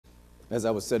As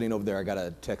I was sitting over there, I got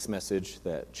a text message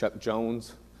that Chuck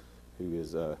Jones, who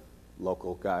is a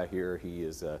local guy here, he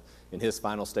is in his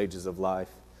final stages of life.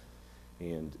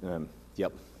 And,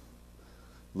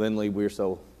 Lindley, we're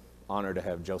so honored to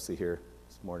have Josie here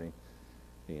this morning.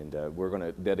 And we're going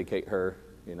to dedicate her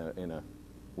in a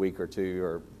week or 2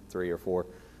 or 3 or 4.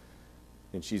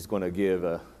 And she's going to give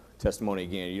a testimony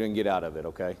again. You didn't get out of it,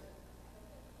 okay?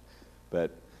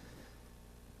 But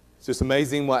it's just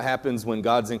amazing what happens when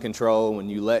God's in control, when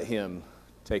you let Him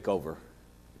take over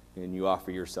and you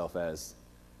offer yourself as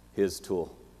His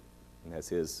tool and as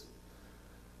His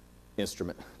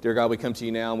instrument. Dear God, we come to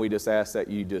you now and we just ask that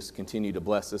you just continue to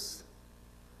bless us,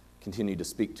 continue to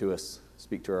speak to us,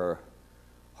 speak to our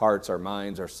hearts, our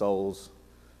minds, our souls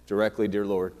directly, dear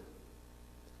Lord.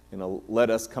 And let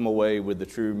us come away with the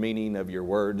true meaning of your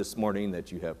word this morning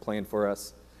that you have planned for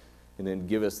us. And then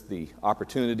give us the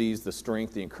opportunities, the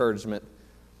strength, the encouragement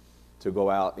to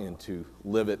go out and to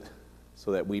live it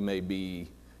so that we may be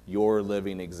your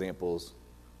living examples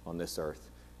on this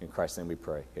earth. In Christ's name we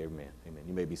pray. Amen. Amen.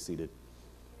 You may be seated.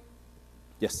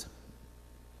 Yes.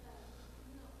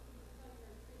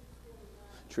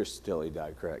 Trish Stilley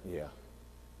died, correct? Yeah.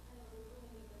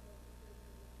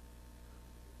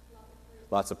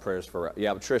 Lots of prayers for her.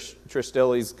 Yeah, but Trish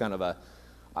Stilley's kind of a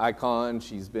icon.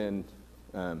 She's been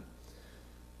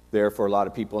there for a lot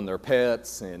of people and their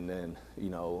pets, and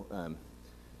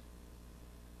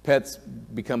pets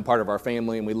become part of our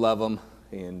family, and we love them.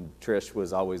 And Trish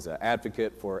was always an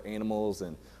advocate for animals,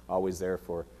 and always there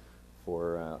for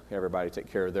everybody to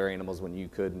take care of their animals when you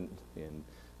couldn't.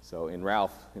 And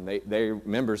Ralph, and they're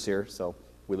members here, so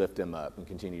we lift them up and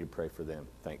continue to pray for them.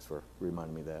 Thanks for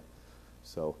reminding me of that.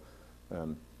 So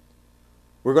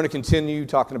we're going to continue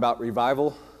talking about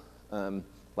revival.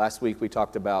 Last week we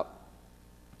talked about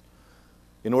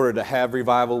in order to have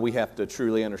revival, we have to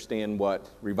truly understand what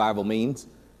revival means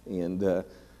and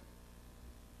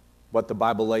what the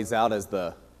Bible lays out as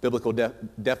the biblical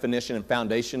definition and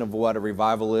foundation of what a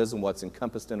revival is and what's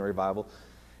encompassed in a revival.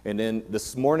 And then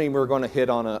this morning we're going to hit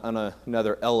on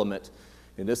another element.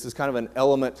 And this is kind of an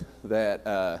element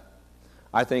that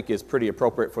I think is pretty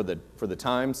appropriate for the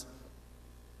times.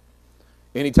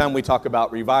 Anytime we talk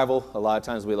about revival, a lot of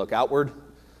times we look outward.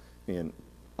 And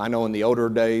I know in the older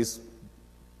days,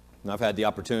 and I've had the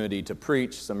opportunity to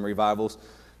preach some revivals.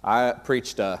 I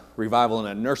preached a revival in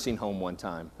a nursing home one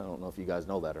time. I don't know if you guys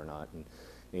know that or not.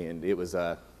 And it was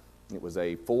a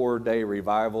 4-day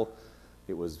revival.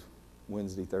 It was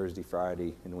Wednesday, Thursday,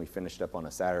 Friday, and we finished up on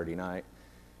a Saturday night.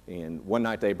 And one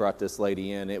night they brought this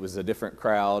lady in. It was a different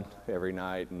crowd every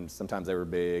night, and sometimes they were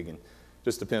big, and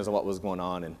just depends on what was going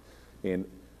on. And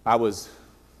I was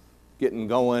getting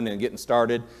going and getting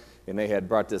started, and they had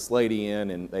brought this lady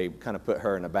in, and they kind of put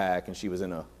her in the back, and she was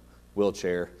in a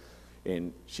wheelchair,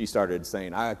 and she started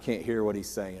saying, "I can't hear what he's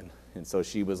saying." And so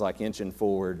she was like inching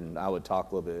forward, and I would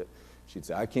talk a little bit. She'd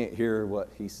say, "I can't hear what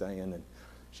he's saying," and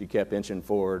she kept inching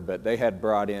forward. But they had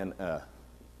brought in an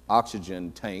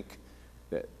oxygen tank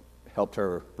that helped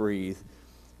her breathe,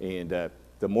 and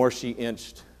the more she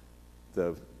inched,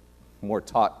 the more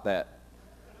taut that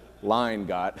line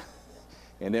got.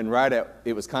 And then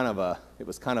it was kind of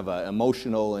a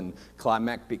emotional and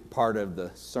climactic part of the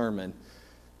sermon.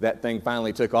 That thing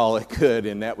finally took all it could,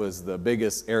 and that was the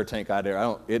biggest air tank I'd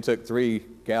ever. It took 3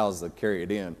 gals to carry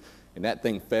it in, and that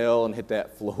thing fell and hit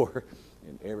that floor,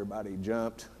 and everybody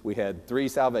jumped. We had 3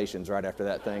 salvations right after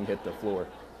that thing hit the floor.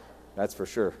 That's for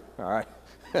sure. All right.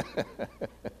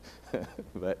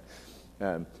 But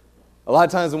a lot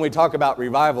of times when we talk about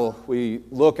revival, we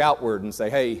look outward and say,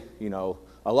 "Hey,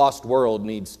 a lost world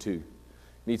needs to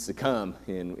come,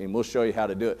 and we'll show you how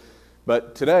to do it."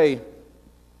 But today,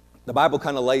 the Bible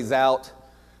kind of lays out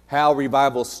how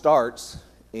revival starts,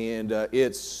 and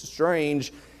it's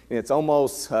strange, and it's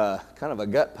almost kind of a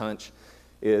gut punch,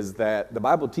 is that the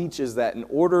Bible teaches that in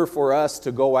order for us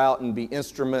to go out and be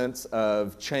instruments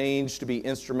of change, to be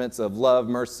instruments of love,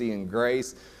 mercy, and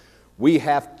grace, we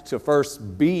have to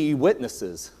first be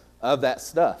witnesses of that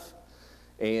stuff.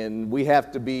 And we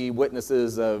have to be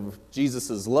witnesses of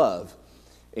Jesus' love.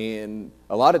 And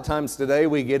a lot of times today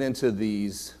we get into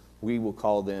these, we will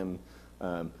call them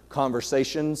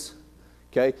conversations,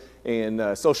 okay?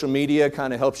 And social media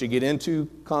kind of helps you get into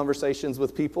conversations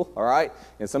with people, all right?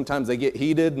 And sometimes they get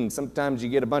heated, and sometimes you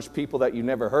get a bunch of people that you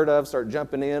never heard of start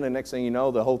jumping in, and next thing you know,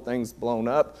 the whole thing's blown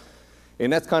up.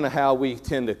 And that's kind of how we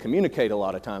tend to communicate a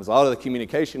lot of times. A lot of the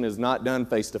communication is not done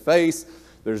face-to-face.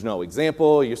 There's no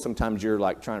example. Sometimes you're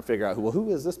like trying to figure out, well, who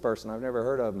is this person? I've never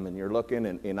heard of them. And you're looking,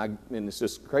 and it's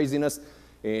just craziness.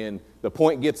 And the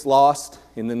point gets lost,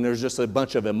 and then there's just a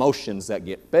bunch of emotions that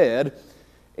get fed.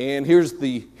 And here's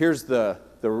the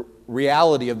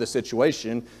reality of the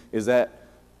situation is that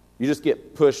you just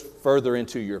get pushed further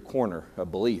into your corner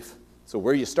of belief. So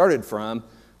where you started from,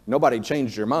 nobody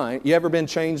changed your mind. You ever been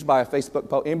changed by a Facebook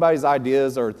post? Anybody's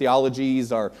ideas or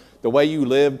theologies or the way you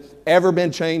live ever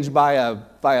been changed by a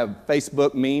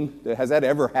Facebook meme? Has that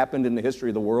ever happened in the history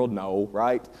of the world? No,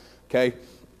 right? Okay.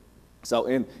 So,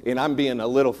 and I'm being a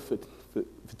little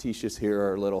facetious here,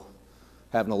 or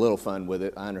having a little fun with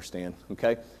it. I understand.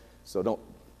 Okay. So don't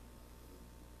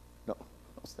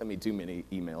send me too many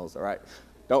emails. All right.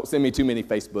 Don't send me too many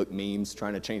Facebook memes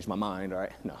trying to change my mind. All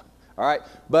right. No. All right.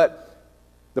 But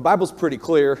the Bible's pretty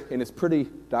clear and it's pretty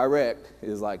direct.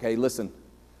 It's like, hey, listen,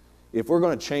 if we're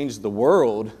going to change the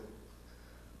world,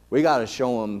 we got to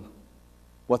show them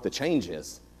what the change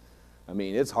is. I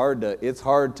mean, it's hard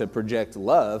to project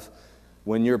love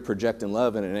when you're projecting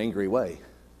love in an angry way.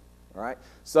 All right?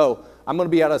 So I'm going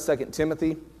to be out of 2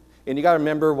 Timothy. And you got to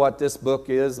remember what this book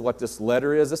is, what this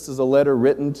letter is. This is a letter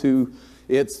written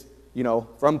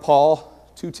from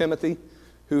Paul to Timothy,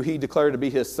 who he declared to be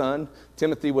his son.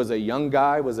 Timothy was a young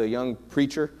guy, was a young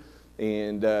preacher.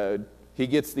 And he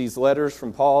gets these letters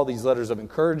from Paul, these letters of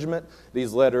encouragement,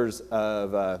 these letters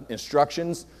of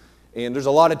instructions. And there's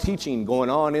a lot of teaching going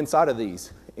on inside of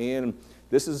these. And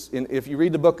if you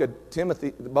read the book of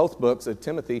Timothy, both books of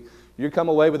Timothy, you come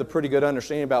away with a pretty good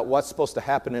understanding about what's supposed to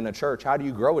happen in a church. How do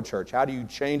you grow a church? How do you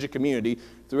change a community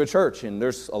through a church? And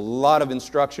there's a lot of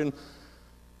instruction.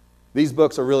 These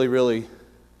books are really, really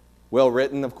well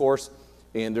written, of course,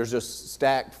 and they're just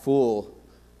stacked full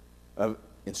of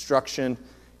instruction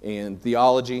and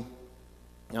theology.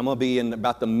 I'm going to be in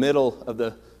about the middle of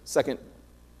the 2nd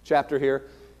chapter here,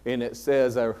 and it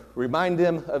says, remind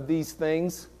them of these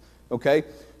things. Okay,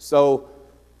 so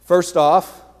first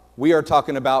off, we are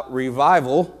talking about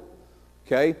revival,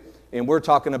 okay, and we're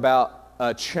talking about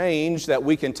a change that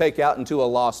we can take out into a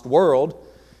lost world.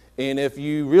 And if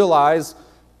you realize,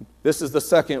 this is the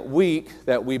 2nd week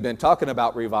that we've been talking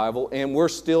about revival, and we're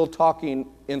still talking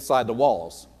inside the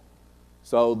walls.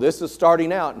 So this is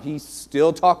starting out, and he's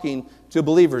still talking to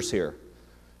believers here.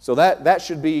 So that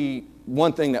should be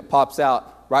one thing that pops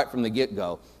out right from the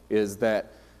get-go, is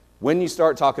that when you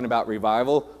start talking about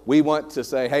revival, we want to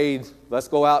say, hey, let's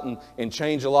go out and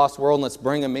change a lost world, and let's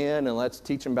bring them in, and let's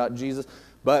teach them about Jesus.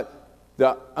 But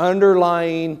the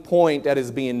underlying point that is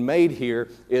being made here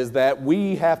is that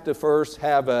we have to first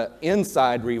have an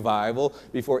inside revival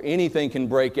before anything can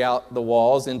break out the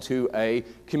walls into a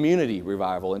community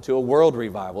revival, into a world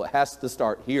revival. It has to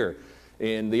start here.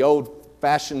 And the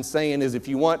old-fashioned saying is, if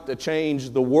you want to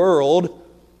change the world,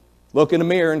 look in the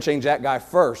mirror and change that guy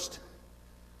first.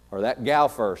 Or that gal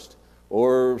first.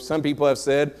 Or some people have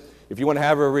said, if you want to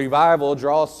have a revival,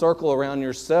 draw a circle around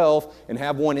yourself and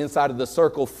have one inside of the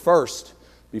circle first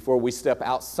before we step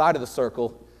outside of the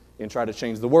circle and try to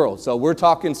change the world. So we're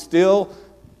talking still,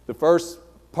 the first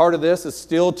part of this is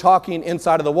still talking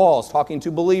inside of the walls, talking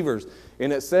to believers.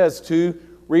 And it says to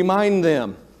remind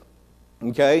them.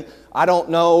 Okay? I don't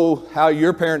know how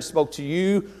your parents spoke to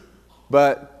you,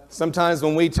 but sometimes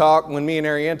when me and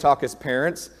Ariane talk as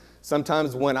parents,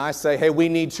 sometimes when I say, hey, we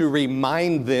need to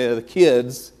remind the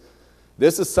kids,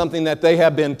 this is something that they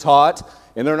have been taught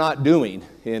and they're not doing.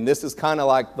 And this is kind of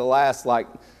like the last,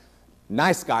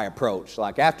 nice guy approach.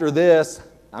 Like, after this,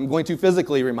 I'm going to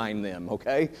physically remind them,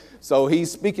 okay? So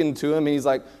he's speaking to him and he's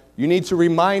like, you need to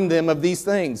remind them of these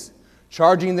things,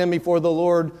 charging them before the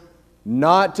Lord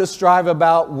not to strive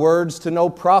about words to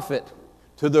no profit,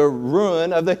 to the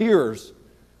ruin of the hearers.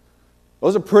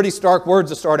 Those are pretty stark words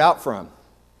to start out from.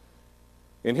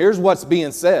 And here's what's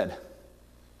being said,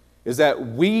 is that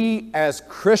we as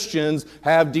Christians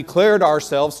have declared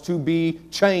ourselves to be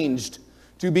changed,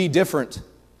 to be different.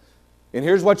 And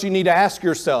here's what you need to ask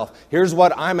yourself. Here's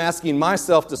what I'm asking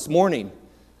myself this morning,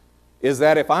 is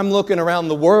that if I'm looking around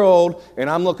the world and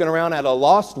I'm looking around at a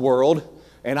lost world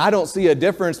and I don't see a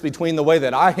difference between the way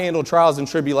that I handle trials and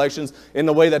tribulations and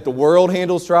the way that the world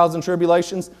handles trials and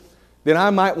tribulations, then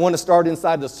I might want to start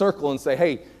inside the circle and say,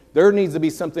 hey, there needs to be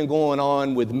something going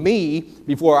on with me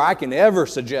before I can ever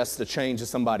suggest a change to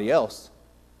somebody else.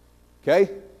 Okay?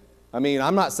 I mean,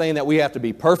 I'm not saying that we have to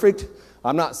be perfect.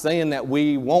 I'm not saying that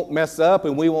we won't mess up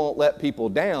and we won't let people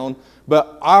down.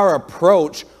 But our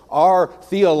approach, our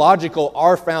theological,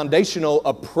 our foundational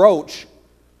approach,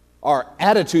 our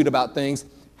attitude about things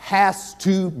has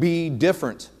to be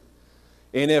different.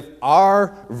 And if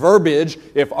our verbiage,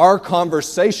 if our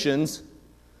conversations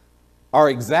are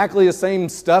exactly the same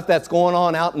stuff that's going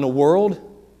on out in the world,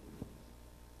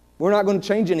 we're not going to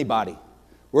change anybody.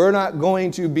 We're not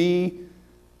going to be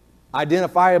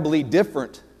identifiably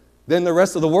different than the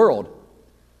rest of the world.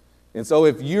 And so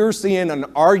if you're seeing an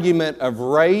argument of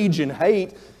rage and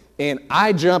hate, and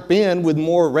I jump in with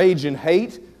more rage and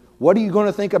hate, what are you going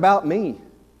to think about me?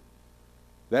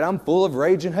 That I'm full of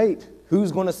rage and hate.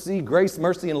 Who's going to see grace,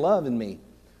 mercy, and love in me?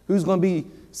 Who's going to be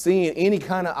seeing any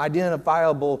kind of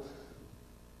identifiable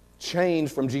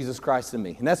change from Jesus Christ in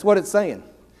me? And that's what it's saying,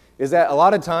 is that a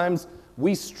lot of times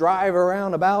we strive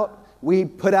around about, we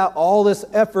put out all this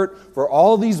effort for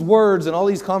all these words and all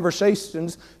these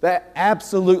conversations that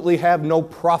absolutely have no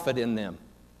profit in them.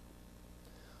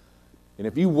 And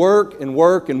if you work and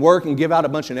work and work and give out a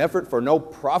bunch of effort for no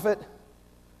profit,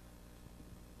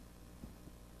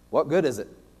 what good is it?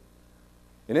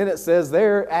 And then it says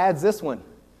there, adds this one.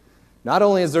 Not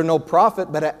only is there no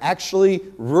profit, but it actually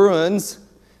ruins,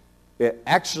 it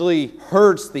actually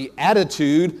hurts the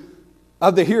attitude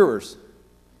of the hearers.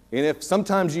 And if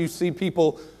sometimes you see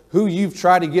people who you've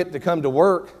tried to get to come to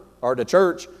work or to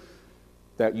church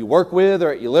that you work with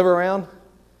or you live around,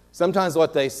 sometimes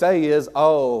what they say is,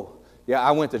 oh, yeah,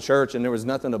 I went to church and there was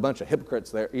nothing, a bunch of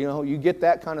hypocrites there. You know, you get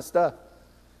that kind of stuff.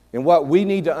 And what we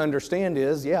need to understand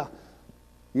is, yeah,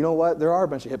 you know what? There are a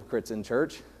bunch of hypocrites in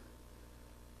church.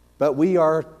 But we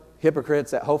are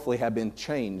hypocrites that hopefully have been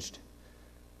changed,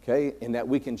 okay? And that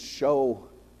we can show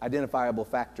identifiable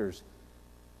factors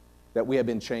that we have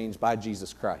been changed by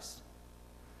Jesus Christ.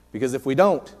 Because if we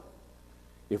don't,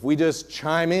 if we just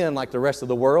chime in like the rest of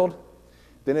the world,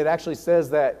 then it actually says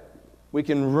that we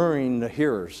can ruin the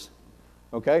hearers,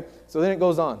 okay? So then it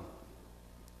goes on.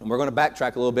 And we're going to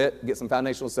backtrack a little bit, get some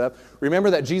foundational stuff. Remember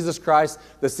that Jesus Christ,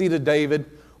 the seed of David,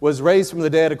 was raised from the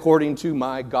dead according to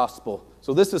my gospel.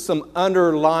 So this is some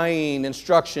underlying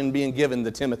instruction being given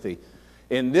to Timothy.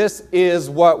 And this is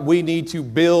what we need to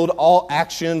build all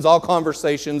actions, all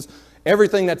conversations,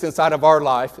 everything that's inside of our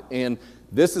life. And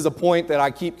this is a point that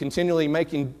I keep continually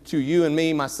making to you and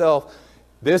me, myself.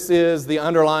 This is the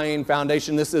underlying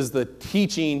foundation. This is the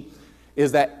teaching,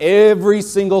 is that every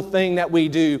single thing that we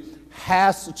do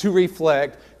has to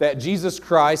reflect that Jesus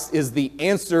Christ is the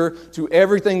answer to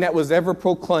everything that was ever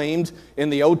proclaimed in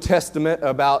the Old Testament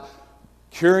about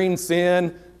curing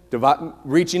sin,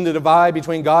 reaching the divide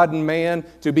between God and man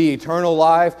to be eternal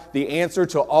life, the answer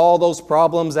to all those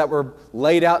problems that were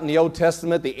laid out in the Old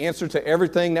Testament, the answer to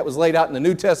everything that was laid out in the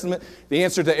New Testament, the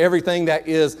answer to everything that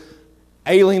is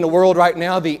ailing the world right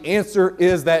now. The answer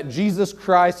is that Jesus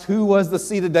Christ, who was the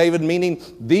seed of David, meaning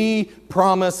the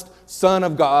promised Son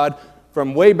of God.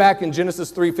 From way back in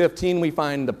Genesis 3:15, we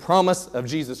find the promise of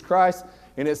Jesus Christ.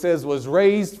 And it says, was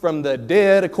raised from the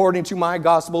dead according to my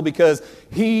gospel, because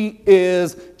he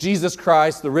is Jesus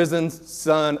Christ, the risen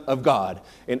Son of God.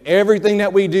 And everything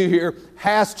that we do here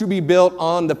has to be built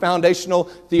on the foundational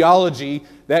theology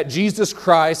that Jesus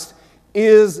Christ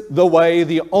is the way,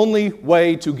 the only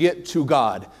way to get to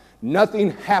God.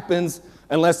 Nothing happens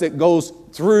unless it goes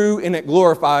through and it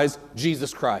glorifies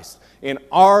Jesus Christ. And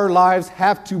our lives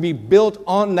have to be built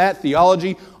on that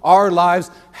theology. Our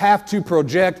lives have to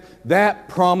project that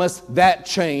promise, that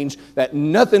change, that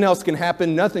nothing else can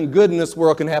happen, nothing good in this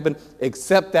world can happen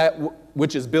except that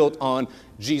which is built on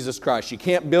Jesus Christ. You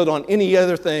can't build on any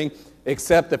other thing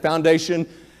except the foundation,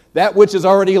 that which is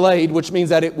already laid, which means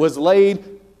that it was laid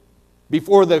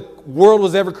before the world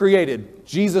was ever created.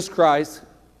 Jesus Christ,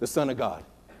 the Son of God.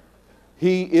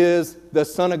 He is the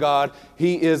Son of God.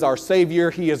 He is our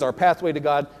Savior. He is our pathway to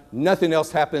God. Nothing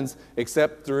else happens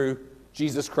except through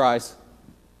Jesus Christ.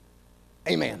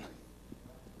 Amen.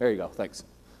 There you go. Thanks.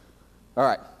 All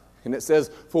right. And it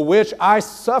says, for which I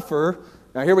suffer.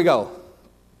 Now here we go.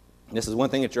 This is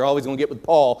one thing that you're always going to get with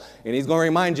Paul. And he's going to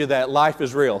remind you that life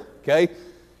is real. Okay?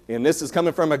 And this is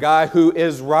coming from a guy who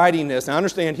is writing this. Now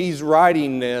understand, he's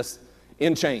writing this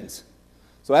in chains.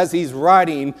 So as he's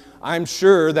writing, I'm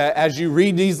sure that as you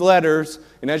read these letters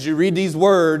and as you read these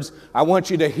words, I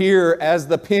want you to hear, as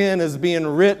the pen is being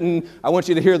written, I want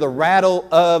you to hear the rattle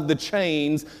of the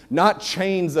chains, not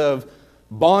chains of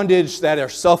bondage that are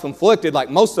self-inflicted like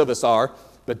most of us are,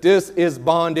 but this is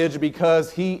bondage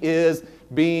because he is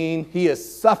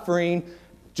suffering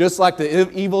just like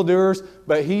the evildoers,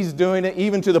 but he's doing it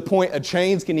even to the point of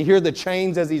chains. Can you hear the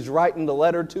chains as he's writing the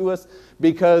letter to us?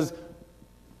 Because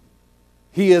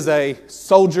he is a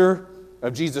soldier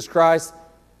of Jesus Christ.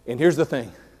 And here's the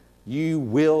thing. You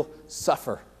will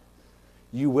suffer.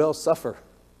 You will suffer.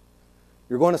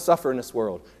 You're going to suffer in this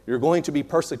world. You're going to be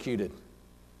persecuted.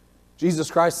 Jesus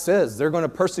Christ says they're going to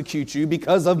persecute you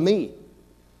because of me.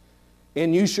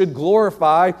 And you should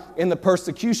glorify in the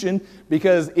persecution,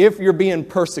 because if you're being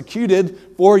persecuted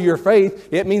for your faith,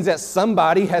 it means that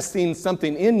somebody has seen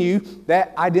something in you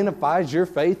that identifies your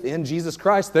faith in Jesus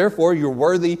Christ. Therefore, you're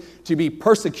worthy to be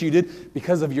persecuted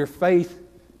because of your faith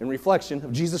and reflection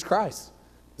of Jesus Christ.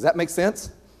 Does that make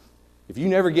sense? If you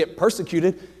never get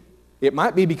persecuted, it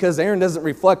might be because Aaron doesn't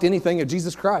reflect anything of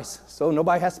Jesus Christ. So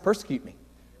nobody has to persecute me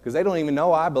because they don't even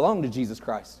know I belong to Jesus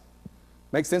Christ.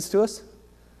 Make sense to us?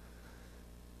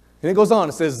 And it goes on.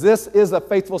 It says, this is a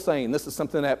faithful saying. This is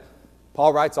something that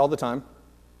Paul writes all the time.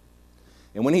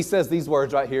 And when he says these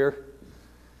words right here,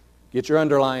 get your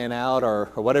underline out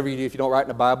or whatever you do. If you don't write in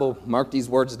the Bible, mark these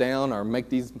words down or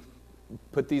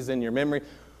put these in your memory.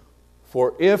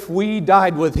 For if we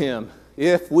died with him,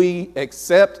 if we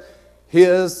accept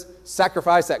his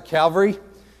sacrifice at Calvary,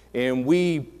 and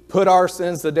we put our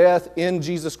sins to death in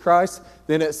Jesus Christ,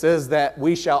 then it says that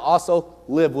we shall also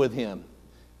live with him.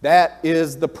 That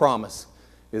is the promise,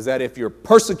 is that if you're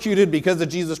persecuted because of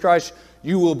Jesus Christ,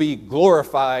 you will be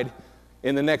glorified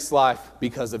in the next life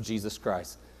because of Jesus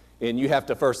Christ. And you have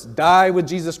to first die with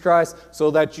Jesus Christ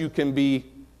so that you can be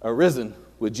arisen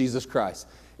with Jesus Christ.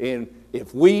 And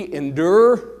if we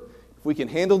endure, if we can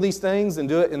handle these things and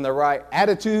do it in the right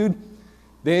attitude,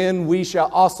 then we shall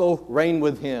also reign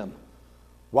with him.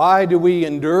 Why do we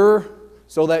endure?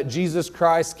 So that Jesus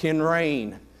Christ can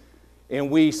reign. And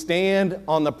we stand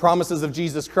on the promises of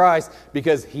Jesus Christ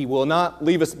because he will not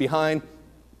leave us behind,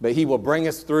 but he will bring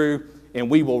us through and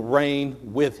we will reign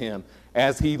with him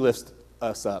as he lifts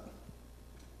us up.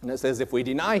 And it says if we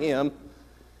deny him,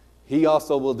 he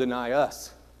also will deny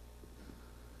us.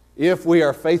 If we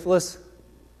are faithless,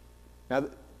 now,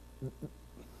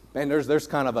 man, there's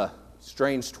kind of a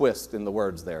strange twist in the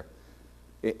words there.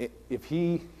 If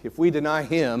we deny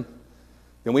him,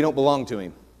 then we don't belong to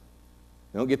him.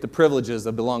 We don't get the privileges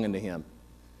of belonging to him.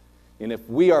 And if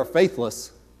we are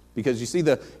faithless, because you see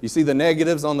the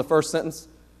negatives on the first sentence,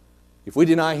 if we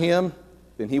deny him,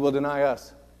 then he will deny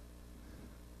us.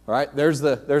 All right, there's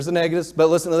the negatives, but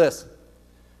listen to this.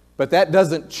 But that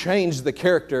doesn't change the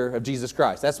character of Jesus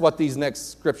Christ. That's what these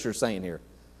next scriptures are saying here.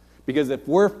 Because if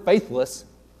we're faithless,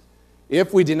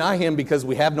 if we deny him because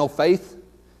we have no faith,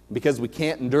 because we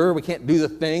can't endure, we can't do the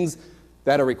things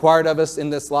that are required of us in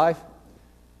this life,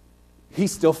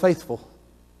 he's still faithful.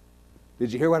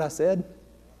 Did you hear what I said?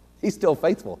 He's still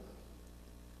faithful.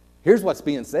 Here's what's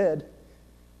being said.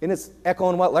 And it's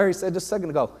echoing what Larry said just a second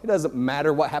ago. It doesn't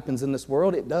matter what happens in this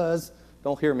world. It does.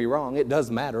 Don't hear me wrong. It does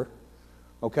matter.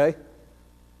 Okay?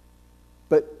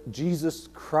 But Jesus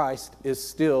Christ is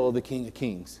still the King of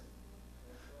Kings.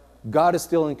 God is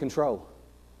still in control.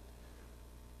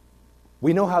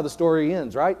 We know how the story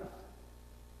ends, right?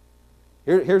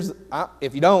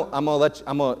 If you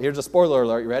don't, here's a spoiler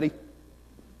alert. You ready?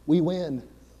 We win.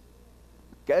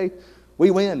 Okay?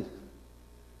 We win.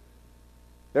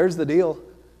 There's the deal.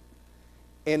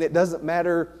 And it doesn't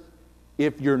matter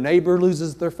if your neighbor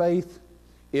loses their faith,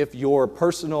 if your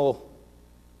personal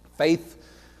faith,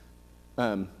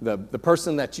 the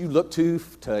person that you look to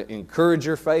encourage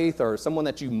your faith or someone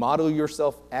that you model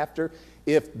yourself after,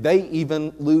 if they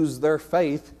even lose their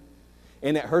faith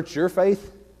and it hurts your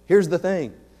faith, here's the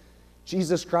thing.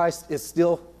 Jesus Christ is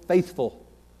still faithful.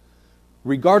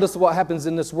 Regardless of what happens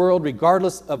in this world,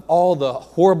 regardless of all the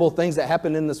horrible things that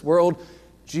happen in this world,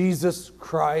 Jesus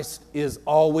Christ is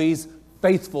always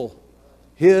faithful.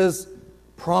 His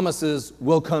promises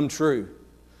will come true.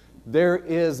 There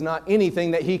is not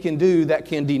anything that he can do that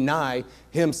can deny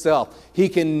himself. He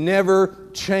can never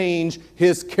change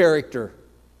his character.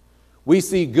 We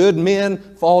see good men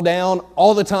fall down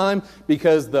all the time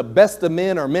because the best of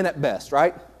men are men at best,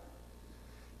 right?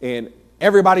 And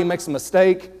everybody makes a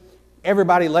mistake.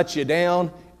 Everybody lets you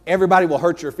down. Everybody will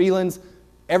hurt your feelings.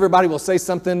 Everybody will say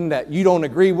something that you don't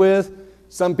agree with.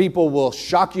 Some people will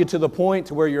shock you to the point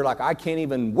to where you're like, I can't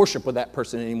even worship with that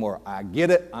person anymore. I get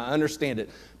it. I understand it.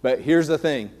 But here's the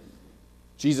thing.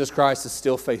 Jesus Christ is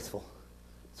still faithful.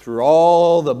 Through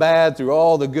all the bad, through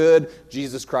all the good,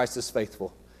 Jesus Christ is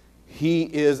faithful. He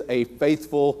is a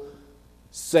faithful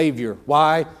Savior.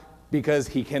 Why? Because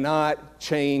he cannot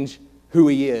change who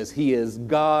he is. He is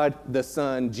God the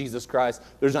Son, Jesus Christ.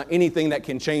 There's not anything that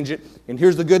can change it. And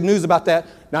here's the good news about that.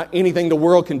 Not anything the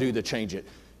world can do to change it.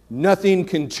 Nothing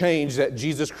can change that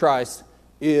Jesus Christ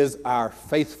is our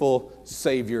faithful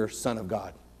Savior, Son of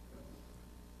God.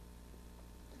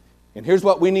 And here's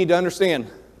what we need to understand.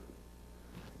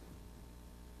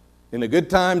 In the good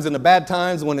times and the bad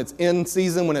times, when it's in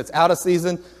season, when it's out of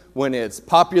season, when it's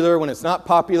popular, when it's not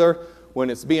popular, when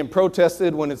it's being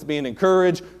protested, when it's being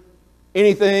encouraged,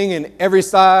 anything and every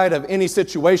side of any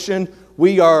situation,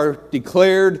 we are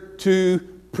declared to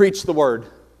preach the word.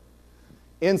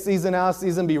 In season, out of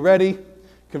season, be ready,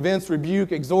 convince,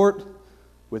 rebuke, exhort,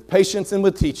 with patience and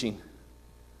with teaching.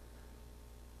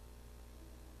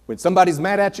 When somebody's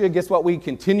mad at you, guess what we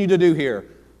continue to do here?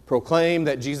 proclaim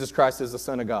that Jesus Christ is the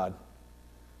Son of God.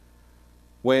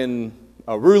 When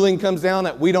a ruling comes down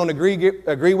that we don't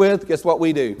agree with, guess what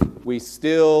we do? We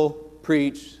still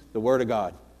preach the Word of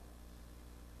God.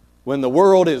 When the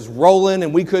world is rolling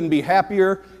and we couldn't be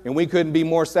happier and we couldn't be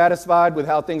more satisfied with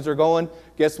how things are going,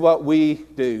 guess what we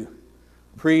do?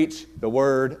 Preach the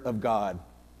Word of God.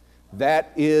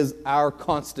 That is our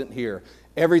constant here.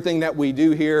 Everything that we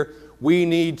do here, we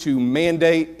need to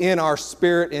mandate in our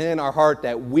spirit and in our heart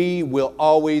that we will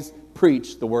always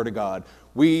preach the Word of God.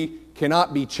 We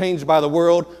cannot be changed by the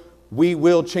world. We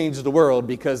will change the world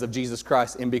because of Jesus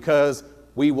Christ and because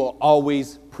we will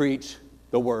always preach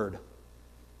the Word.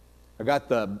 I got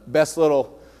the best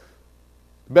little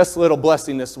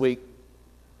blessing this week.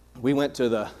 We went to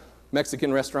the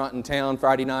Mexican restaurant in town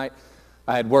Friday night.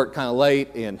 I had worked kind of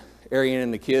late, and Arian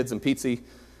and the kids and Pizzi,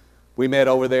 we met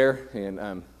over there,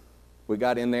 and we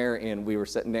got in there, and we were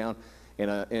sitting down,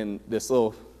 and this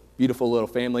beautiful little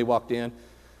family walked in,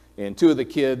 and two of the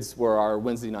kids were our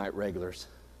Wednesday night regulars.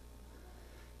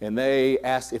 And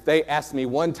if they asked me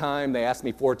one time, they asked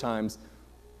me 4 times,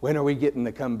 when are we getting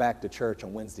to come back to church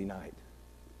on Wednesday night?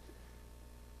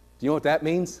 Do you know what that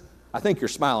means? I think you're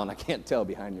smiling. I can't tell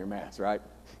behind your mask, right?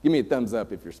 Give me a thumbs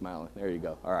up if you're smiling. There you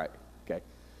go. All right. Okay.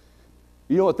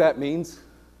 You know what that means?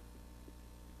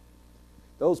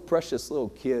 Those precious little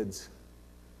kids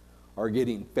are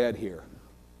getting fed here.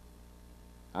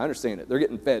 I understand it. They're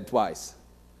getting fed twice.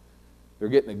 They're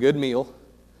getting a good meal,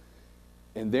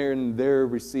 and then they're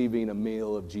receiving a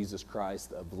meal of Jesus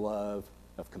Christ, of love,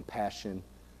 of compassion,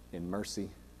 and mercy.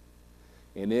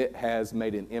 And it has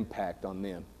made an impact on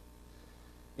them.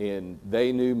 And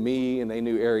they knew me, and they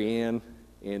knew Ariane,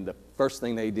 and the first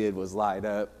thing they did was light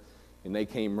up, and they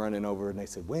came running over, and they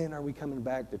said, when are we coming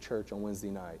back to church on Wednesday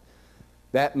night?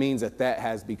 That means that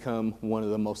has become one of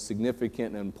the most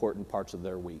significant and important parts of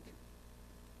their week.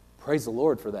 Praise the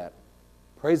Lord for that.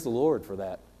 Praise the Lord for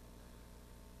that.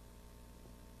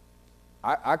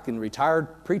 I can retire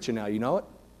preaching now, you know it?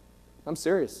 I'm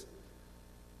serious.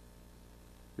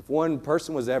 If one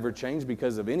person was ever changed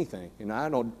because of anything, and I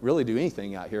don't really do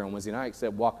anything out here on Wednesday night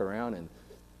except walk around and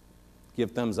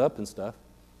give thumbs up and stuff,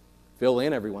 fill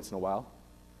in every once in a while.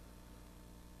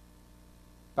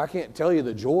 I can't tell you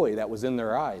the joy that was in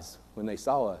their eyes when they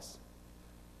saw us.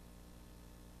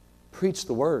 Preach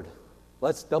the Word.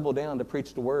 Let's double down to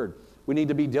preach the Word. We need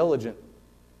to be diligent.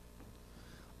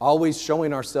 Always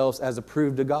showing ourselves as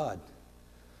approved to God.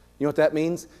 You know what that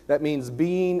means? That means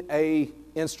being an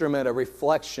instrument, a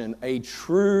reflection, a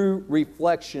true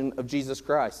reflection of Jesus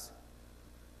Christ.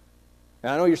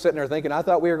 And I know you're sitting there thinking, I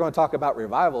thought we were going to talk about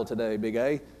revival today, Big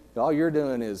A. All you're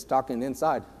doing is talking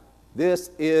inside. This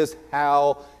is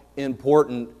how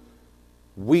important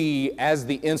we, as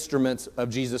the instruments of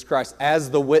Jesus Christ, as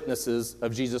the witnesses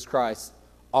of Jesus Christ,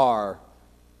 are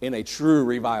in a true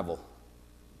revival.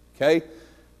 Okay?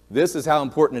 This is how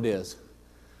important it is.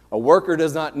 A worker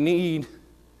does not need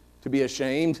to be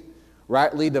ashamed,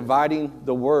 rightly dividing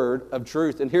the word of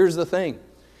truth. And here's the thing.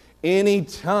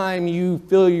 Anytime you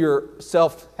feel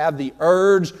yourself have the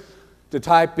urge to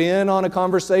type in on a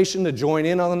conversation, to join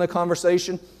in on the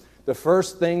conversation, the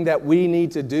first thing that we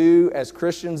need to do as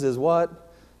Christians is what?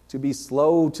 To be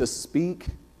slow to speak,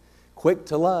 quick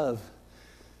to love.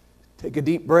 Take a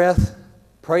deep breath,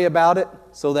 pray about it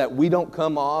so that we don't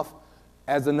come off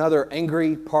as another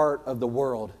angry part of the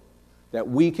world, that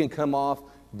we can come off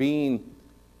being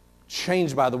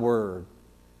changed by the Word,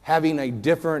 having a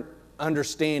different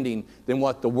understanding than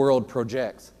what the world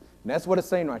projects. And that's what it's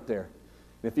saying right there.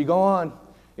 And if you go on,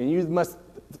 and you must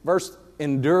first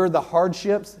endure the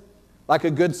hardships like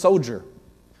a good soldier.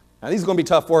 Now these are going to be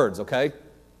tough words, okay?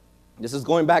 This is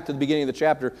going back to the beginning of the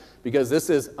chapter because this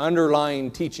is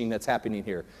underlying teaching that's happening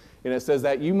here. And it says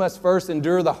that you must first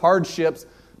endure the hardships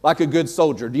like a good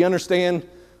soldier. Do you understand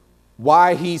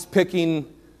why he's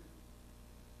picking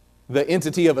the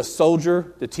entity of a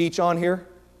soldier to teach on here?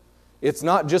 It's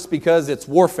not just because it's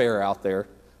warfare out there,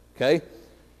 okay?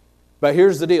 But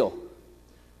here's the deal.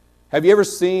 Have you ever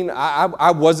seen,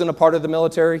 I wasn't a part of the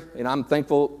military, and I'm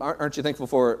thankful, aren't you thankful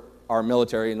for our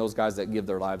military and those guys that give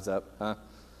their lives up, huh?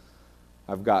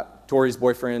 I've got Tori's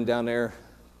boyfriend down there.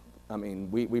 I mean,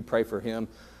 we pray for him.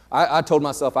 I told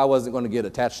myself I wasn't going to get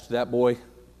attached to that boy.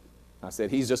 I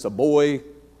said, he's just a boy,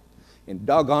 and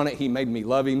doggone it, he made me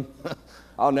love him.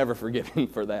 I'll never forgive him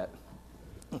for that.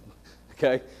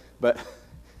 Okay? But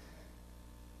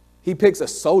he picks a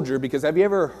soldier because have you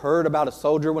ever heard about a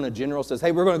soldier when a general says,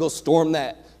 hey, we're going to go storm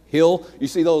that hill? You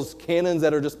see those cannons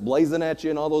that are just blazing at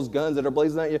you and all those guns that are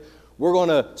blazing at you? We're going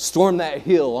to storm that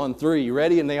hill on 3. You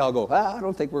ready? And they all go, I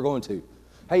don't think we're going to.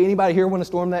 Hey, anybody here want to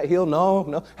storm that hill?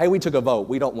 No. Hey, we took a vote.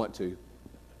 We don't want to.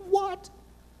 What?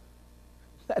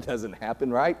 That doesn't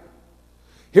happen, right?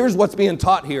 Here's what's being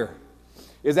taught here.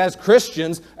 Is as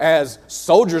Christians, as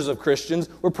soldiers of Christians,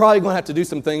 we're probably going to have to do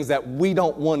some things that we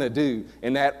don't want to do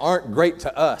and that aren't great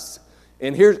to us.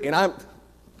 And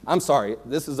I'm sorry,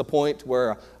 this is a point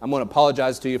where I'm going to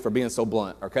apologize to you for being so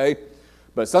blunt, okay?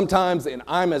 But sometimes, and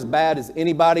I'm as bad as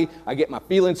anybody, I get my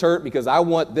feelings hurt because I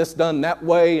want this done that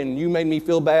way and you made me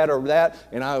feel bad or that,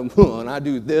 and I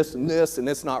do this and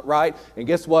it's not right. And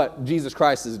guess what Jesus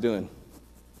Christ is doing?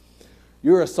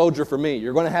 You're a soldier for me.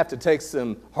 You're going to have to take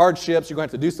some hardships. You're going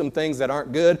to have to do some things that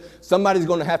aren't good. Somebody's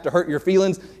going to have to hurt your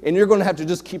feelings, and you're going to have to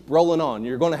just keep rolling on.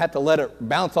 You're going to have to let it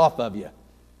bounce off of you.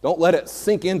 Don't let it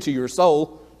sink into your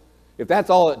soul. If that's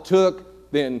all it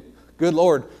took, then good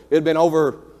Lord, it had been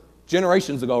over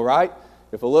generations ago, right?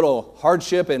 If a little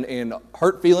hardship and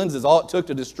hurt feelings is all it took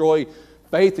to destroy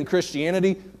faith and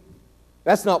Christianity,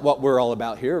 that's not what we're all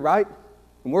about here, right?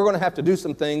 And we're going to have to do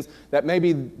some things that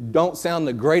maybe don't sound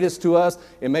the greatest to us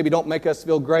and maybe don't make us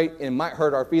feel great and might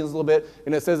hurt our feelings a little bit.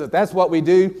 And it says that that's what we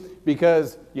do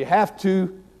because you have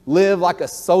to live like a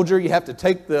soldier. You have to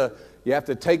take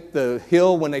the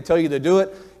hill when they tell you to do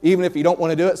it. Even if you don't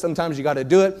want to do it, sometimes you got to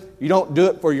do it. You don't do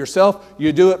it for yourself.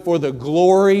 You do it for the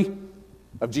glory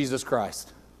of Jesus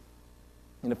Christ.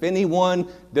 And if anyone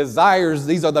desires,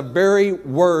 these are the very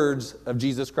words of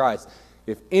Jesus Christ.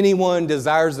 If anyone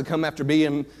desires to come after me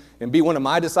and be one of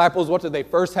my disciples, what do they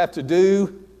first have to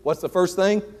do? What's the first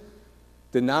thing?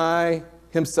 Deny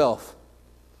himself.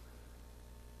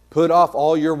 Put off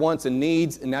all your wants and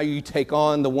needs, and now you take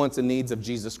on the wants and needs of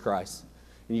Jesus Christ.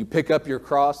 And you pick up your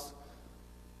cross,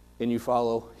 and you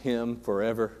follow him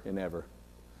forever and ever.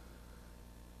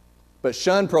 But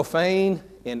shun profane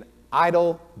and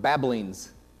idle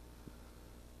babblings.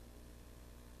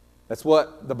 That's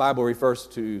what the Bible refers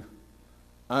to.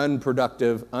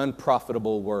 Unproductive,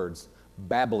 unprofitable words,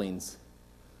 babblings.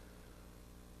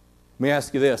 Let me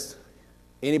ask you this.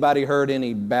 Anybody heard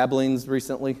any babblings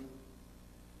recently?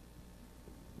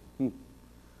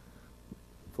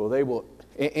 Well, they will.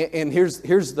 And here's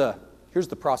the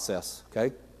process,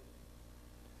 okay?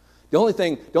 The only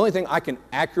thing I can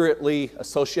accurately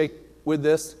associate with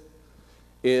this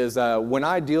is when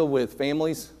I deal with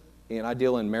families and I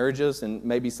deal in marriages and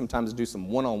maybe sometimes do some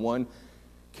one-on-one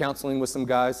counseling with some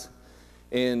guys.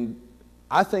 And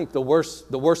I think the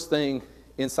worst thing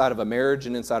inside of a marriage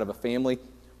and inside of a family,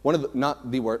 one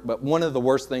of the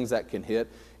worst things that can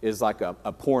hit is like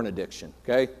a porn addiction,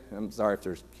 okay? I'm sorry if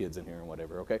there's kids in here and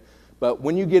whatever, okay? But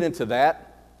when you get into that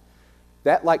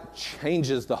like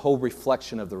changes the whole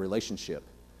reflection of the relationship.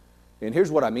 And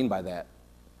here's what I mean by that.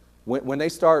 When they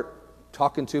start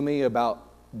talking to me about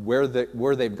where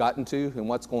they've gotten to and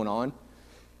what's going on,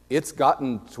 it's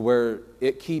gotten to where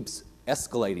it keeps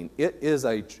escalating.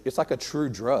 It's like a true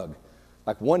drug.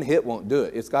 Like one hit won't do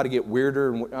it. It's got to get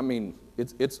weirder. And I mean,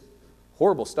 it's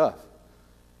horrible stuff.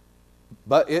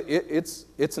 But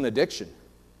it's an addiction.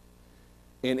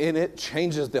 And it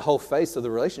changes the whole face of the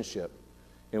relationship.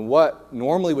 And what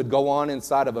normally would go on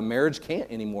inside of a marriage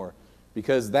can't anymore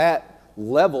because that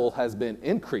level has been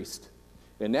increased.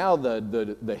 And now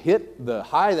the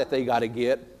high that they got to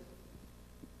get,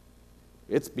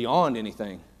 it's beyond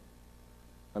anything.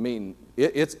 I mean,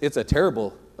 it's a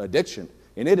terrible addiction,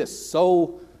 and it is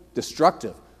so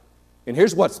destructive. And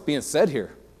here's what's being said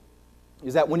here,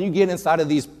 is that when you get inside of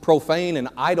these profane and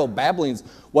idle babblings,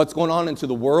 what's going on into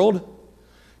the world,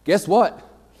 guess what?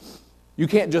 You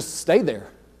can't just stay there.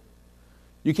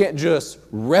 You can't just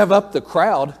rev up the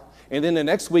crowd, and then the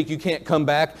next week you can't come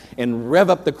back and rev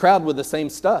up the crowd with the same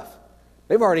stuff.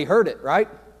 They've already heard it, right?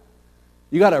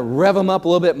 You got to rev them up a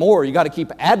little bit more. You got to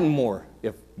keep adding more.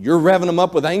 If you're revving them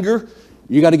up with anger,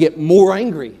 you got to get more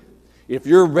angry. If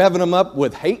you're revving them up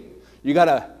with hate, you got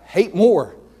to hate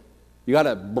more. You got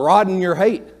to broaden your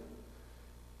hate.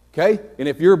 Okay? And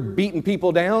if you're beating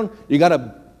people down, you got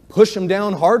to push them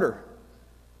down harder.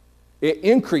 It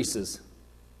increases.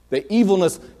 The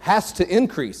evilness has to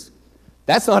increase.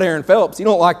 That's not Aaron Phelps. You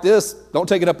don't like this, don't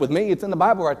take it up with me. It's in the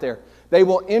Bible right there. They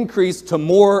will increase to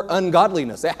more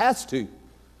ungodliness. It has to.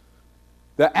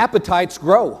 The appetites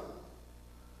grow.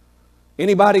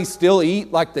 Anybody still eat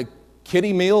like the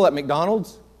kiddie meal at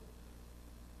McDonald's?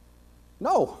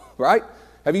 No, right?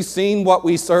 Have you seen what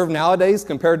we serve nowadays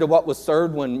compared to what was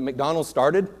served when McDonald's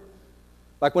started?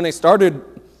 Like when they started,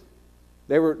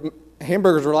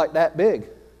 hamburgers were like that big.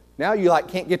 Now you like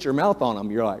can't get your mouth on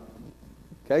them. You're like,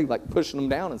 okay, like pushing them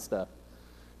down and stuff.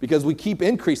 Because we keep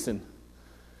increasing.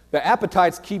 The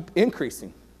appetites keep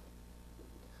increasing.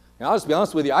 And I'll just be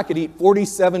honest with you, I could eat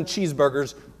 47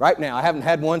 cheeseburgers right now. I haven't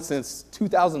had one since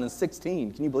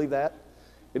 2016. Can you believe that?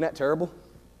 Isn't that terrible?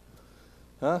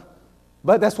 Huh?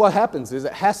 But that's what happens, is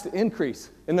it has to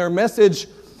increase. And their message,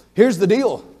 here's the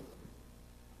deal.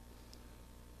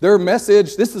 Their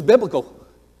message, this is biblical.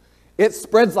 It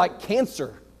spreads like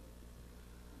cancer.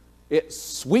 It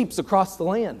sweeps across the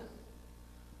land.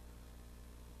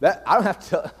 That I don't have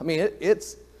to, I mean,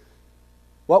 it's,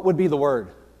 what would be the word?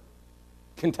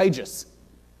 Contagious.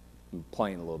 I'm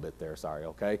playing a little bit there, sorry,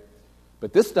 okay?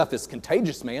 But this stuff is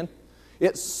contagious, man.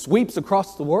 It sweeps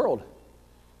across the world.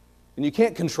 And you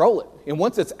can't control it. And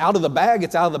once it's out of the bag,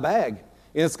 it's out of the bag.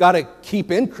 And it's got to keep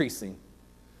increasing.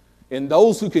 And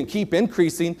those who can keep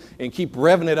increasing and keep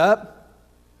revving it up,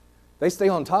 they stay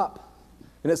on top.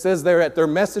 And it says there that their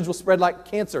message will spread like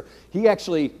cancer. He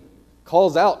actually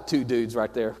calls out two dudes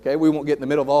right there, okay? We won't get in the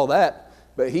middle of all that,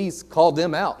 but he's called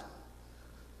them out.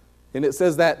 And it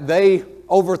says that they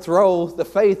overthrow the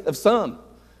faith of some.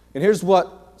 And here's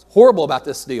what's horrible about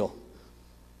this deal,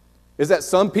 is that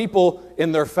some people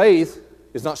in their faith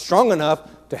is not strong enough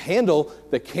to handle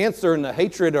the cancer and the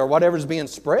hatred or whatever's being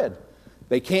spread.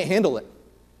 They can't handle it.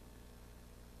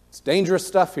 It's dangerous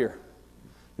stuff here.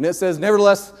 And it says,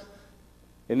 nevertheless,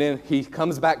 and then he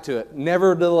comes back to it.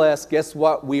 Nevertheless, guess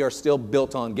what we are still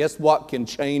built on? Guess what can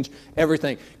change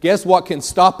everything? Guess what can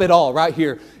stop it all? Right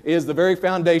here is the very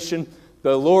foundation.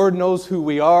 The Lord knows who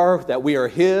we are, that we are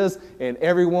His, and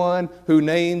everyone who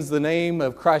names the name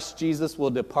of Christ Jesus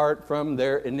will depart from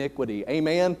their iniquity.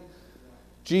 Amen?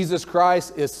 Jesus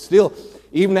Christ is still,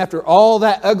 even after all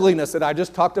that ugliness that I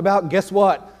just talked about, guess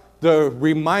what? The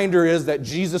reminder is that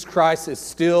Jesus Christ is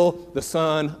still the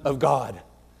Son of God.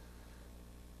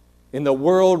 And the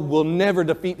world will never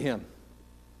defeat Him.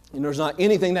 And there's not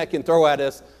anything that can throw at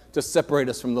us to separate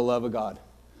us from the love of God.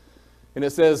 And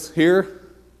it says here,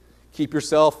 keep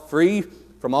yourself free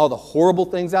from all the horrible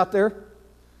things out there.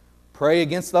 Pray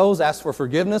against those. Ask for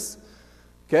forgiveness.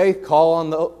 Okay? Call on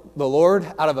the Lord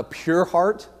out of a pure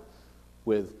heart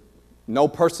with no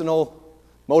personal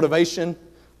motivation,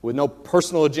 with no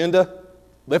personal agenda.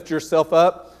 Lift yourself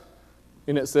up.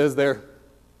 And it says there,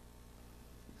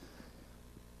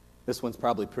 this one's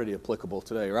probably pretty applicable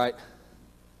today, right?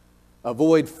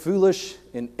 Avoid foolish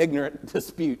and ignorant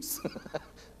disputes.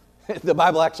 The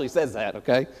Bible actually says that,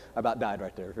 okay? I about died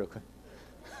right there real quick.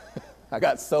 I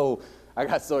got so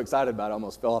excited about it, I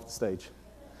almost fell off the stage.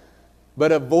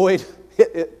 But avoid,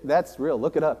 that's real.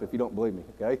 Look it up if you don't believe me,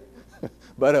 okay?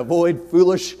 But avoid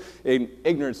foolish and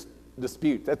ignorant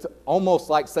dispute. That's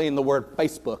almost like saying the word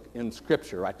Facebook in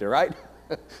Scripture right there, right?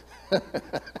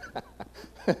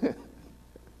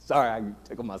 Sorry, I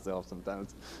tickle myself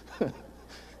sometimes.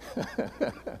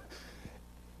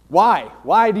 Why?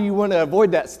 Why do you want to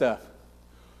avoid that stuff?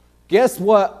 Guess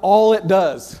what all it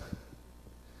does?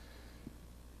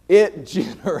 It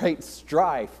generates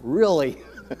strife, really.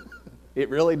 It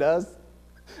really does?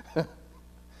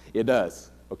 It does,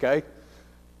 okay?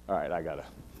 All right, I gotta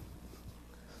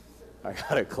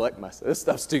collect myself. This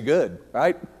stuff's too good,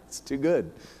 right? It's too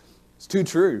good. It's too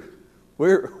true.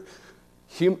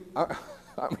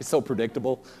 Aren't we so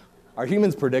predictable? Are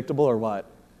humans predictable or what?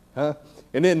 Huh?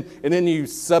 And then you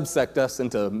subsect us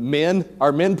into men.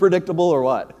 Are men predictable or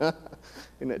what?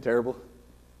 Isn't it terrible?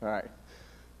 All right.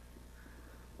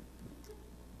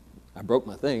 I broke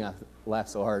my thing. I laughed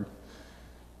so hard.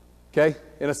 Okay?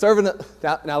 And a servant,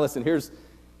 now listen,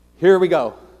 here we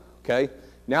go. Okay?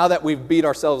 Now that we've beat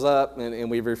ourselves up and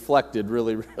we've reflected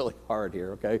really, really hard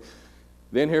here, okay?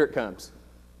 Then here it comes.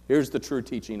 Here's the true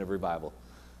teaching of revival.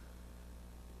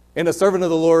 And a servant of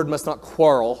the Lord must not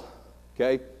quarrel,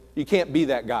 okay? You can't be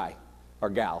that guy or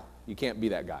gal. You can't be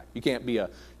that guy. You can't be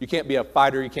a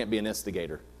fighter. You can't be an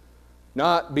instigator.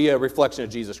 Not be a reflection of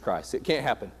Jesus Christ. It can't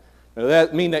happen. Now, does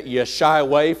that mean that you shy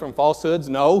away from falsehoods?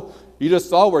 No. You just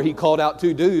saw where he called out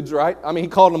two dudes, right? I mean, he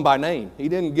called them by name. He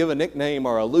didn't give a nickname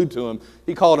or allude to them.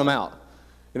 He called them out.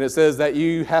 And it says that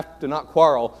you have to not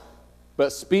quarrel,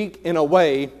 but speak in a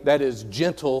way that is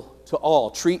gentle to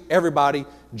all. Treat everybody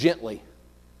gently.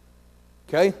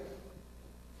 Okay?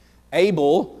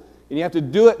 Able, and you have to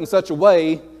do it in such a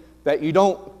way that you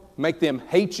don't make them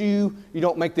hate you, you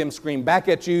don't make them scream back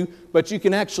at you, but you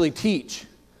can actually teach.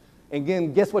 And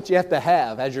again, guess what you have to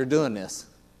have as you're doing this?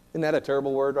 Isn't that a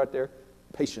terrible word right there?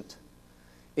 Patient.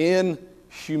 In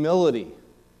humility.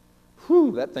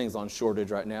 Whew, that thing's on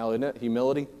shortage right now, isn't it?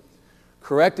 Humility.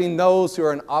 Correcting those who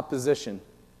are in opposition.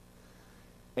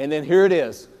 And then here it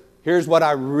is. Here's what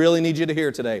I really need you to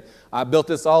hear today. I built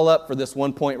this all up for this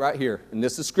one point right here. And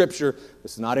this is Scripture.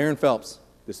 This is not Aaron Phelps.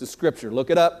 This is Scripture.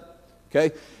 Look it up.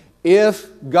 Okay? If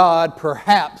God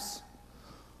perhaps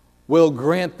will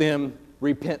grant them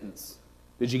repentance.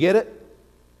 Did you get it?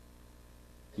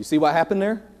 You see what happened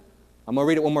there? I'm going to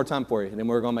read it one more time for you, and then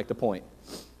we're going to make the point.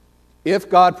 If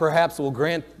God perhaps will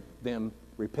grant them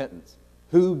repentance.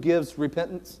 Who gives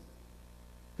repentance?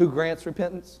 Who grants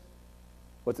repentance?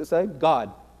 What's it say?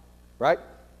 God, right?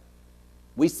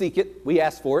 We seek it. We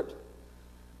ask for it.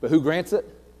 But who grants it?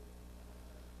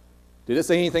 Did it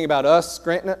say anything about us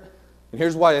granting it? And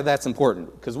here's why that's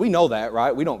important. Because we know that,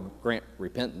 right? We don't grant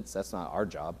repentance. That's not our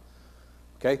job.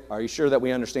 Okay? Are you sure that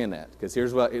we understand that? Because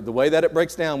here's what the way that it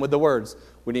breaks down with the words,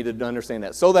 we need to understand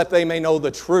that. So that they may know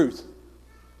the truth.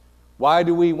 Why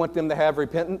do we want them to have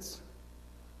repentance?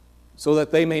 So that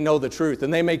they may know the truth.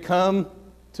 And they may come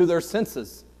to their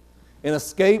senses and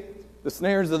escape the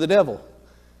snares of the devil,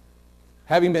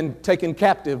 having been taken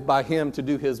captive by him to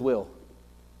do his will.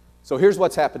 So here's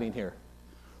what's happening here.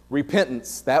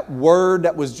 Repentance, that word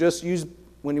that was just used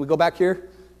when we go back here,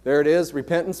 there it is,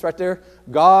 repentance right there.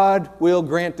 God will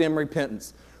grant them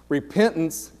repentance.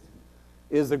 Repentance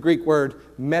is the Greek word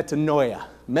metanoia.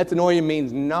 Metanoia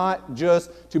means not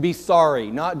just to be sorry,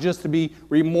 not just to be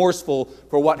remorseful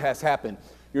for what has happened.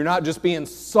 You're not just being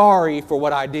sorry for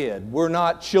what I did. We're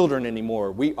not children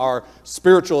anymore. We are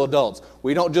spiritual adults.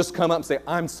 We don't just come up and say,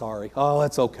 I'm sorry. Oh,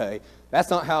 that's okay. That's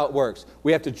not how it works.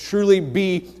 We have to truly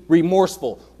be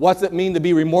remorseful. What's it mean to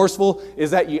be remorseful?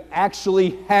 Is that you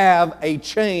actually have a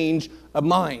change of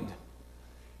mind.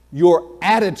 Your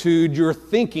attitude, your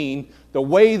thinking, the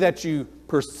way that you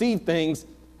perceive things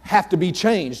have to be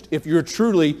changed if you're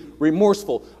truly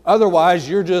remorseful. Otherwise,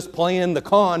 you're just playing the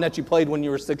con that you played when you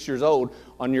were 6 years old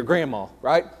on your grandma,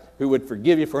 right? Who would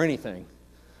forgive you for anything.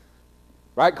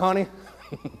 Right, Connie?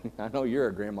 I know you're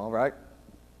a grandma, right?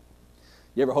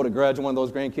 You ever hold a grudge on one of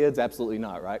those grandkids? Absolutely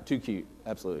not, right? Too cute.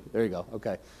 Absolutely. There you go.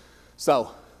 Okay. So,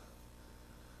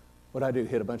 what did I do?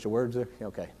 Hit a bunch of words there?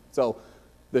 Okay. So,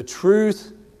 the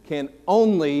truth can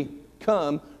only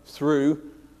come through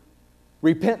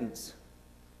repentance.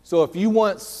 So if you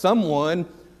want someone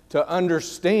to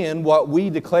understand what we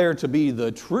declare to be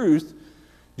the truth,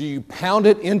 do you pound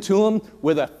it into them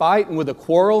with a fight and with a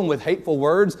quarrel and with hateful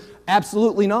words?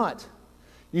 Absolutely not.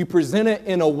 You present it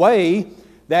in a way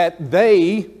that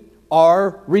they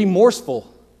are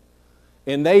remorseful.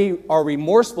 And they are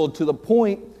remorseful to the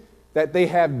point that they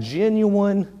have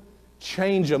genuine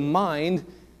change of mind,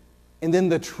 and then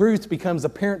the truth becomes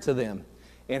apparent to them.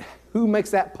 And who makes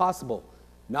that possible?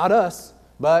 Not us,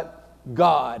 but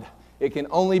God. It can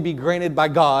only be granted by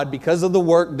God because of the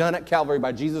work done at Calvary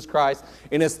by Jesus Christ,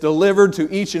 and it's delivered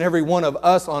to each and every one of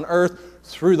us on earth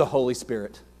through the Holy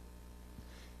Spirit.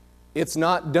 It's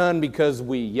not done because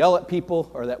we yell at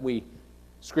people or that we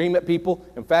scream at people.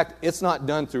 In fact, it's not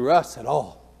done through us at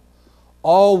all.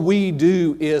 All we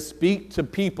do is speak to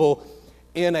people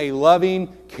in a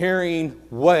loving, caring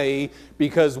way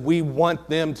because we want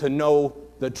them to know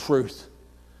the truth.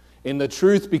 And the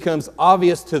truth becomes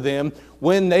obvious to them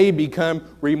when they become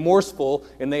remorseful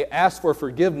and they ask for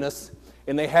forgiveness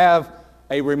and they have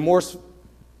a remorseful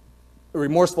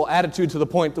attitude to the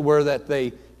point to where that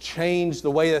they change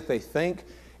the way that they think,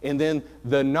 and then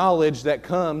the knowledge that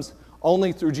comes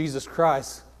only through Jesus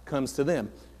Christ comes to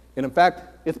them. And in fact,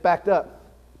 it's backed up.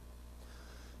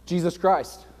 Jesus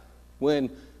Christ, when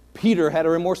Peter had a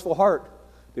remorseful heart,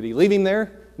 did he leave him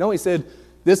there? No, he said,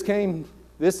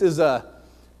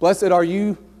 blessed are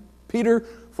you, Peter,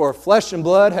 for flesh and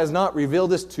blood has not revealed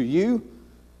this to you.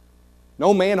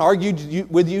 No man argued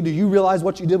with you. Do you realize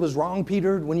what you did was wrong,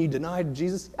 Peter, when you denied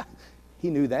Jesus? He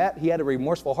knew that. He had a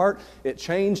remorseful heart. It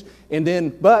changed.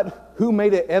 But who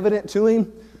made it evident to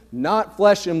him? Not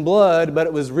flesh and blood, but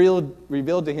it was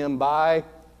revealed to him by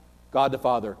God the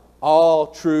Father. All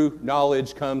true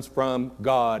knowledge comes from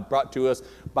God, brought to us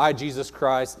by Jesus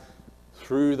Christ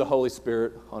through the Holy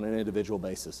Spirit on an individual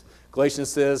basis. Galatians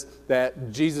says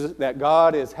that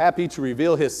God is happy to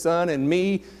reveal His Son in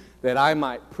me that I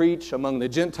might preach among the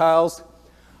Gentiles.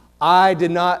 I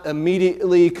did not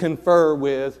immediately confer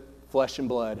with flesh and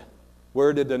blood.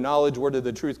 Where did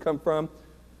the truth come from?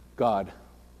 God.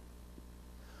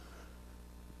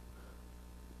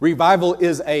 Revival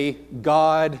is a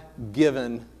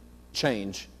God-given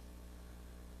change.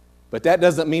 But that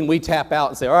doesn't mean we tap out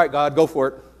and say, all right, God, go for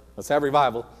it. Let's have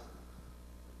revival.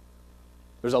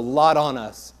 There's a lot on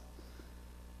us.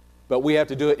 But we have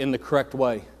to do it in the correct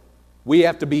way. We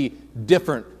have to be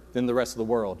different than the rest of the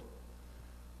world.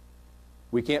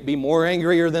 We can't be more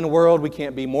angrier than the world. We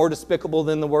can't be more despicable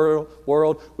than the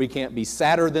world. We can't be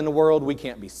sadder than the world. We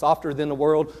can't be softer than the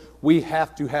world. We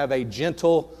have to have a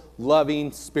gentle,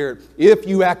 loving spirit. If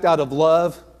you act out of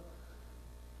love,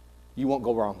 you won't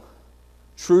go wrong.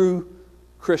 True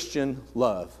Christian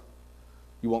love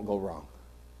you won't go wrong.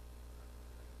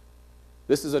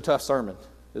 This is a tough sermon.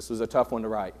 This was a tough one to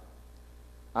write.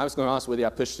 I'm just going to be honest with you, I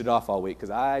pushed it off all week because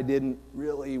I didn't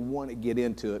really want to get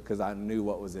into it because I knew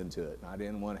what was into it. And I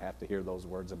didn't want to have to hear those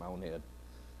words in my own head.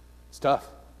 It's tough.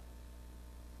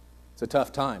 It's a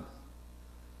tough time.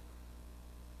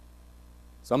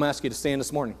 So I'm going to ask you to stand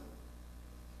this morning.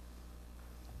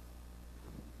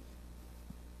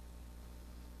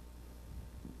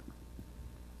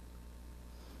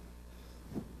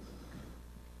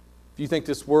 If you think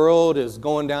this world is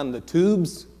going down the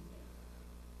tubes,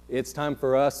 it's time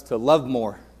for us to love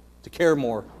more, to care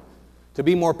more, to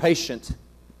be more patient,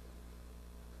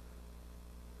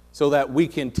 so that we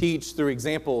can teach through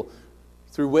example,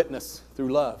 through witness, through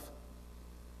love.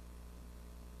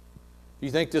 If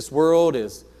you think this world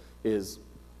is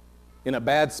in a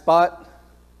bad spot,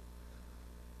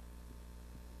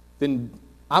 then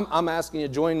I'm asking you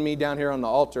to join me down here on the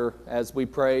altar as we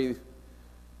pray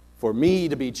for me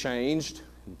to be changed,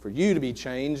 and for you to be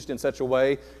changed in such a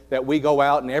way that we go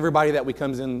out and everybody that we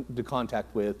come into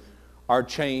contact with are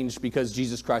changed because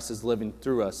Jesus Christ is living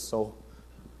through us. So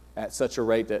at such a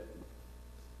rate that,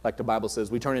 like the Bible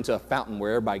says, we turn into a fountain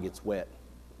where everybody gets wet.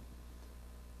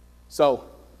 So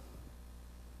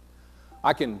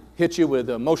I can hit you with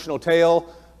an emotional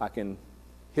tale. I can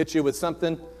hit you with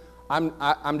something.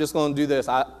 I'm just going to do this.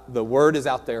 The word is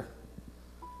out there.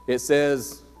 It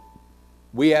says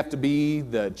we have to be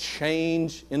the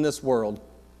change in this world.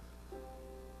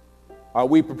 Are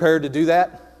we prepared to do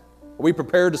that? Are we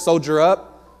prepared to soldier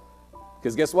up?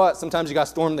 Because guess what? Sometimes you got to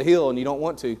storm the hill and you don't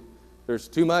want to. There's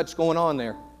too much going on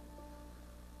there.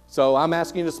 So I'm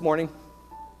asking you this morning,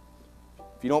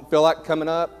 if you don't feel like coming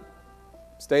up,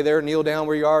 stay there, kneel down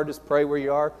where you are, just pray where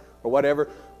you are, or whatever.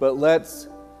 But let's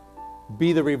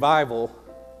be the revival,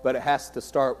 but it has to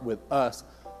start with us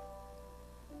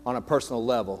on a personal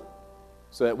level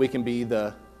so that we can be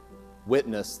the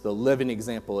witness, the living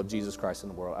example of Jesus Christ in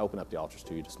the world. I open up the altars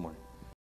to you this morning.